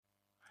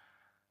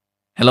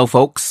Hello,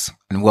 folks,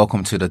 and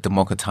welcome to the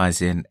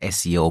Democratizing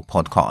SEO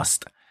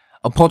podcast,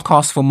 a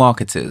podcast for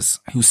marketers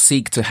who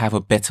seek to have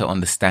a better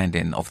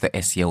understanding of the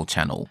SEO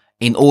channel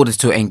in order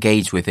to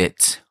engage with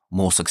it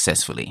more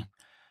successfully.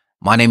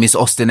 My name is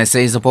Austin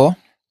Esezabor.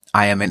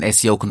 I am an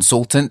SEO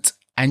consultant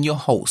and your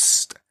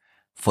host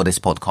for this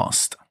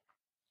podcast.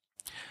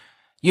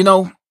 You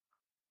know,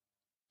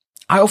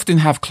 I often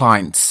have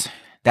clients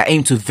that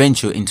aim to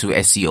venture into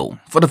SEO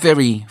for the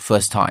very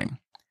first time.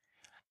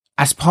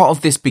 As part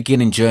of this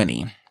beginning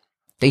journey,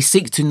 they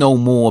seek to know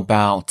more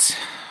about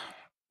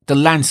the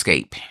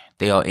landscape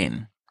they are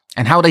in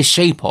and how they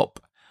shape up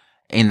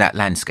in that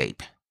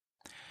landscape.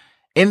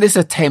 In this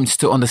attempt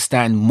to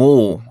understand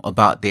more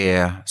about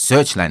their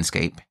search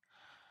landscape,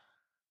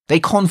 they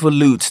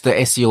convolute the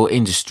SEO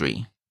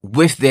industry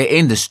with their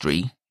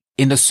industry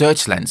in the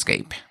search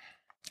landscape,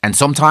 and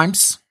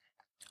sometimes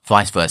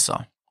vice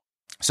versa.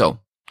 So,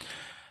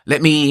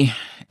 let me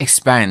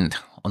expand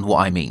on what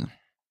I mean.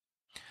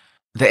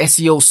 The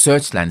SEO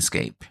search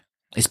landscape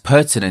is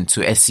pertinent to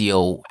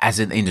SEO as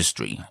an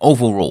industry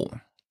overall.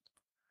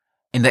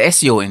 In the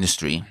SEO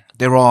industry,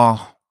 there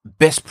are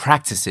best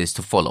practices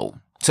to follow,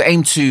 to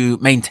aim to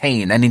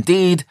maintain, and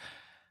indeed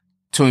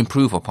to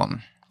improve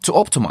upon, to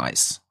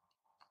optimize.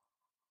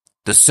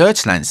 The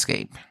search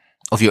landscape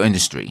of your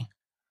industry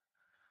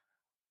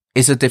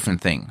is a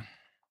different thing.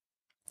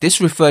 This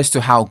refers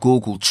to how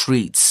Google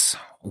treats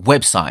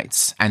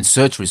websites and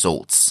search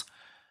results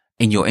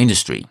in your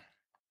industry.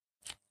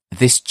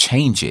 This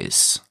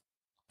changes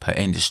per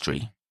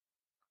industry.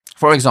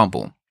 For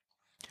example,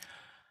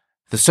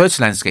 the search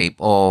landscape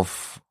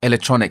of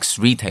electronics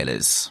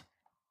retailers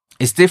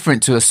is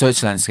different to a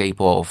search landscape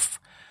of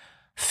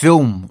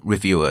film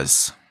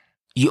reviewers.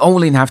 You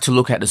only have to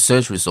look at the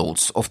search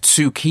results of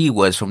two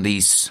keywords from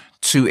these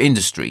two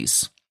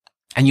industries,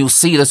 and you'll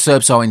see the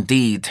SERPs are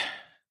indeed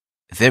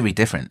very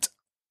different.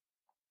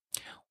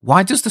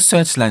 Why does the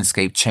search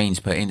landscape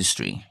change per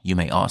industry, you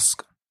may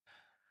ask?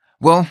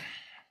 Well,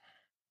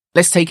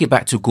 let's take it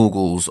back to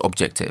Google's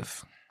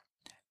objective.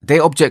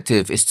 Their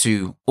objective is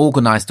to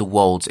organize the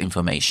world's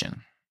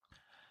information.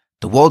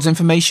 The world's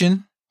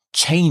information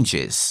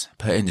changes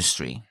per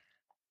industry,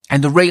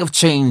 and the rate of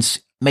change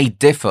may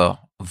differ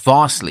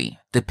vastly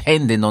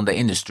depending on the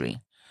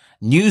industry.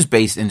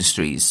 News-based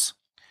industries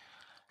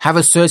have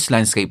a search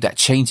landscape that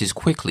changes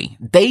quickly,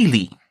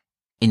 daily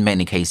in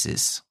many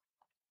cases.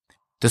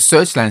 The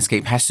search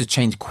landscape has to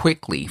change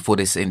quickly for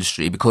this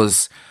industry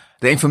because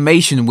the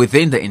information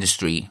within the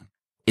industry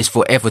is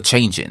forever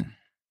changing.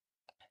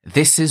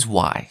 This is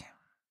why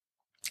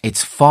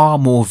it's far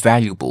more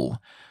valuable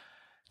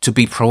to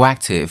be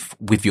proactive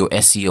with your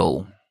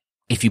SEO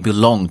if you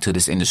belong to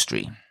this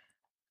industry.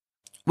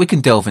 We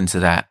can delve into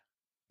that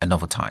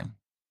another time.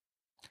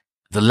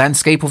 The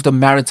landscape of the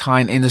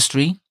maritime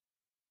industry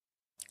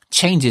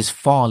changes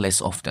far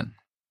less often.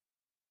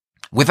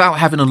 Without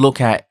having a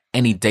look at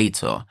any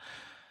data,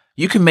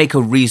 you can make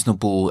a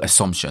reasonable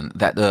assumption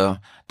that the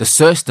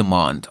search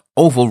demand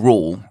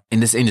overall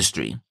in this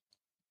industry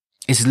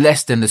is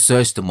less than the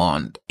search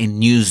demand in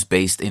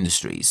news-based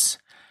industries.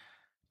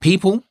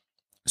 People,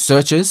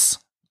 searchers,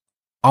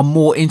 are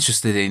more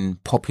interested in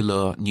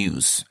popular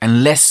news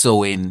and less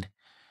so in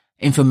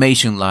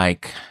information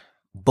like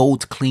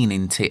boat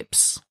cleaning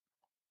tips.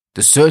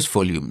 The search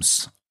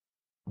volumes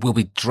will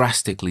be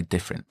drastically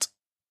different.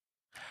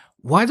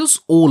 Why does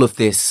all of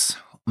this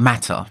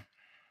matter?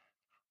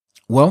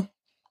 Well,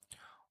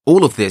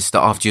 all of this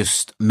that I've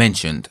just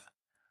mentioned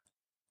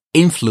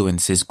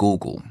influences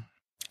Google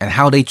and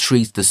how they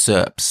treat the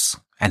SERPs,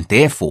 and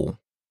therefore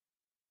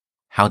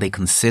how they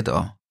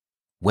consider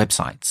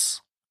websites.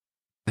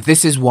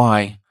 This is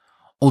why,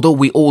 although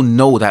we all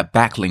know that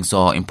backlinks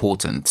are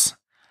important,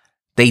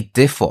 they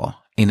differ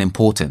in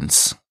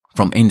importance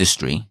from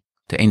industry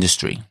to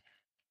industry.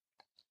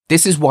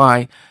 This is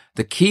why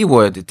the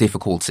keyword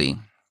difficulty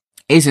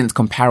isn't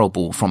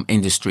comparable from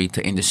industry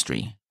to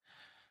industry.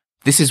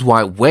 This is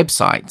why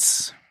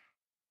websites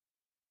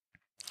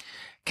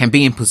can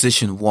be in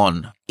position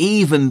 1,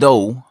 even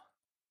though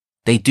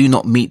they do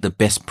not meet the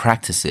best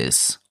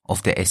practices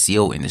of the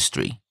SEO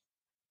industry.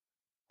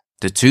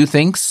 The two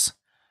things,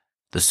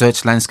 the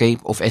search landscape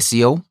of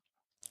SEO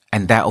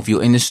and that of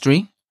your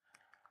industry,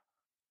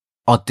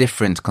 are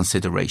different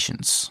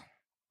considerations.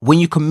 When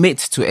you commit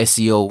to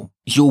SEO,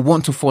 you'll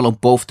want to follow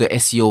both the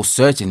SEO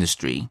search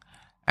industry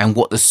and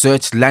what the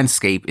search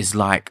landscape is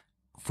like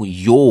for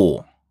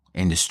your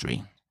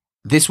industry.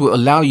 This will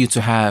allow you to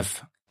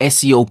have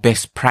SEO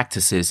best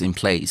practices in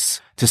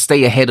place to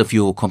stay ahead of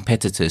your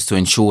competitors to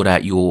ensure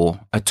that you're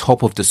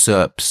atop of the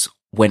SERPs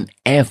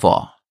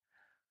whenever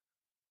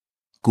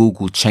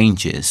Google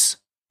changes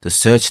the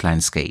search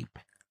landscape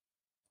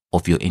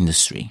of your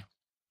industry.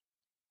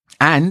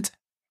 And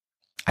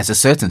as a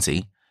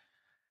certainty,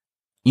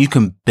 you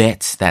can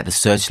bet that the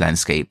search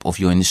landscape of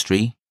your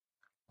industry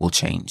will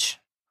change.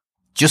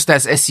 Just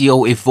as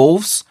SEO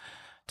evolves,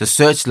 the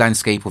search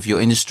landscape of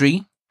your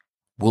industry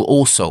will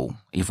also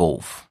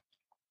evolve.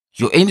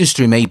 Your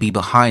industry may be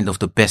behind of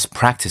the best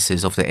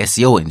practices of the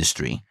SEO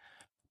industry,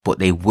 but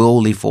they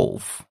will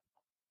evolve.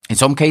 In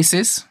some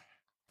cases,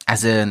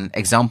 as an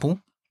example,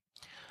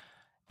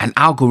 an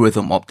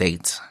algorithm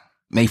update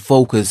may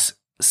focus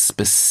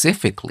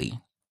specifically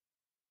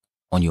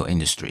on your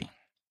industry.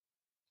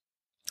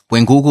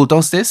 When Google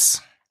does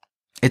this,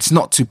 it's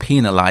not to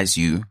penalize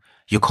you,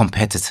 your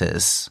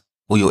competitors,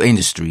 or your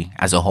industry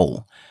as a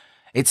whole.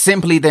 It's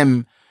simply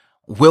them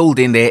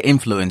wielding their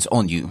influence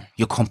on you,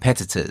 your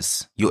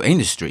competitors, your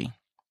industry,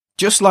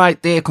 just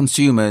like their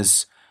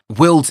consumers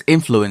wield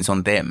influence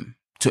on them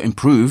to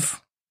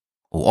improve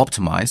or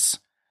optimize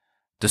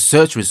the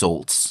search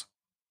results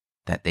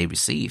that they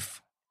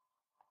receive.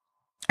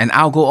 An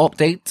algo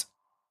update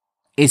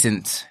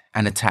isn't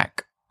an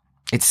attack.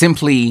 It's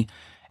simply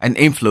an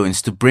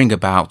influence to bring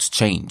about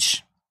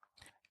change.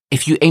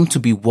 If you aim to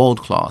be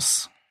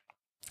world-class,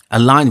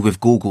 aligned with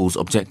Google's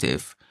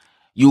objective,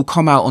 you'll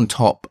come out on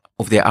top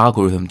of their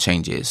algorithm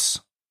changes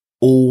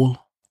all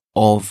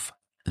of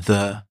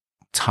the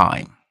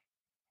time.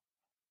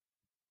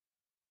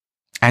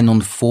 An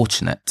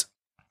unfortunate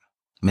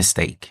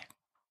mistake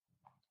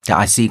that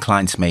I see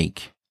clients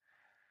make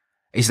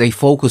is they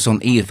focus on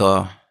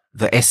either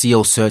the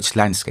SEO search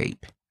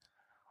landscape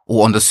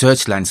or on the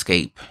search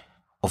landscape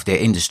of their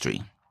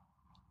industry.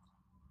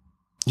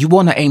 You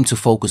want to aim to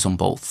focus on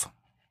both.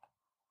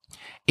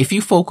 If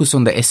you focus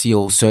on the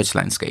SEO search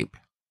landscape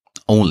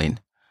only,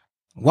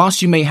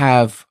 whilst you may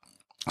have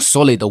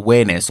solid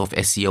awareness of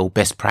SEO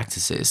best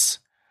practices,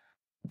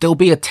 there'll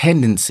be a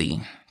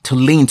tendency to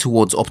lean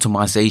towards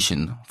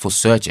optimization for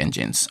search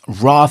engines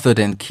rather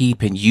than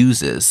keeping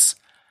users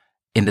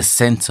in the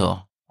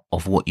center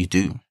of what you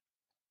do.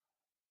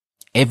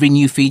 Every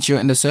new feature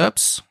in the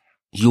SERPs,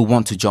 you'll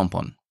want to jump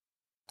on.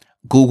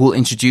 Google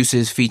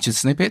introduces featured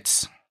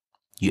snippets,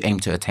 you aim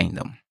to attain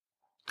them.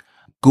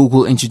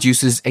 Google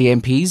introduces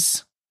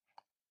AMPs,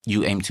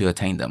 you aim to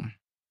attain them.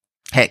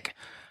 Heck,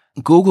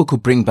 Google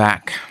could bring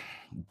back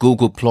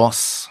Google+,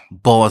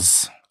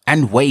 Buzz,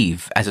 and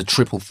Wave as a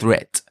triple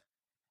threat,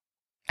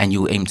 and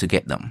you'll aim to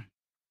get them.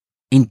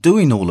 In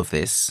doing all of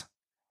this,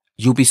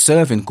 you'll be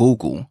serving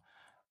Google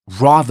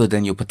rather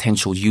than your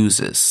potential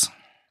users.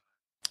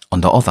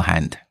 On the other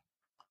hand,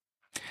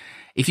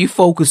 if you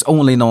focus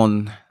only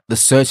on the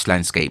search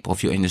landscape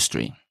of your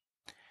industry,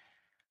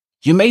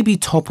 you may be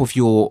top of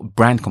your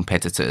brand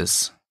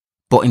competitors,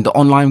 but in the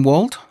online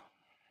world,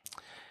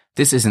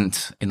 this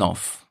isn't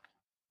enough.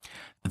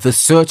 The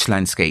search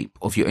landscape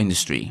of your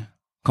industry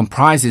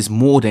comprises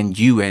more than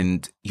you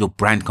and your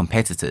brand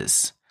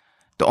competitors.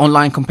 The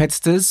online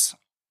competitors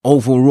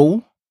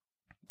overall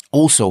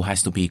also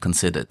has to be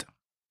considered.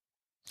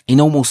 In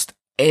almost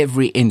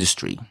every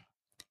industry,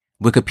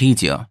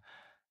 Wikipedia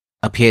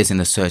appears in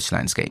the search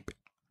landscape.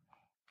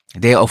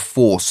 They are a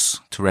force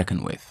to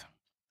reckon with.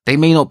 They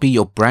may not be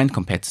your brand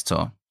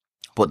competitor,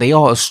 but they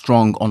are a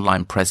strong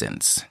online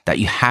presence that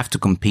you have to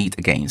compete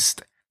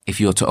against if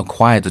you're to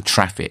acquire the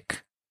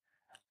traffic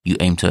you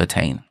aim to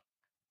attain.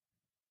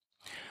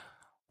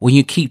 When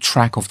you keep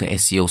track of the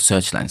SEO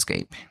search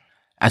landscape,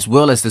 as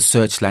well as the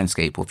search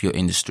landscape of your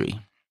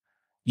industry,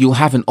 you'll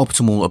have an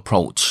optimal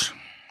approach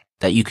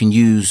that you can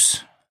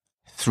use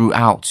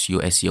throughout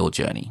your SEO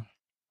journey.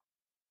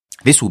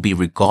 This will be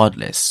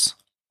regardless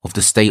of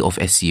the state of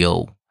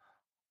SEO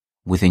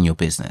within your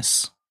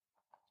business.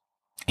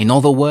 In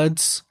other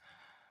words,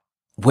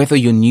 whether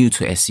you're new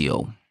to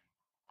SEO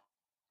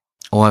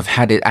or have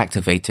had it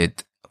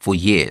activated for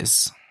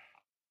years,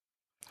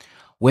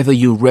 whether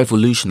you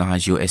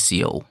revolutionize your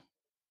SEO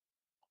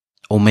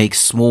or make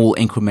small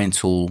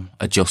incremental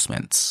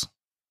adjustments,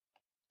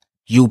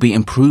 you'll be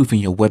improving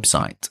your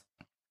website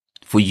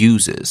for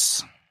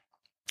users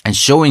and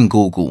showing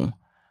Google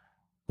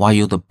why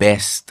you're the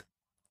best,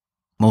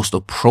 most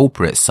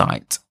appropriate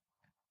site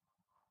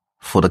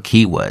for the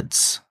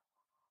keywords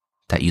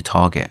that you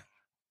target.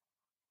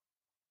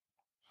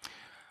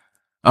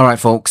 All right,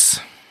 folks,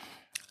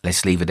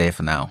 let's leave it there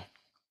for now.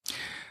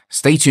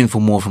 Stay tuned for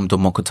more from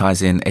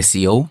Democratizing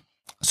SEO.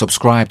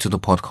 Subscribe to the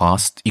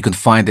podcast. You can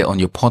find it on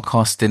your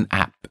podcasting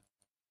app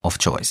of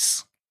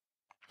choice.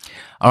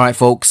 All right,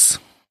 folks,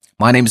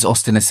 my name is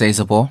Austin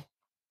Esezabo.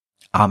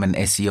 I'm an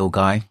SEO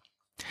guy.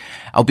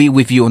 I'll be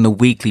with you on a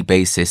weekly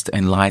basis to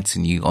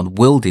enlighten you on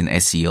wielding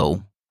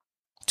SEO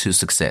to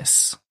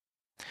success.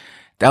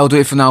 That'll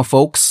do it for now,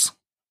 folks.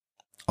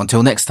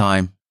 Until next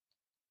time,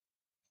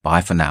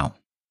 bye for now.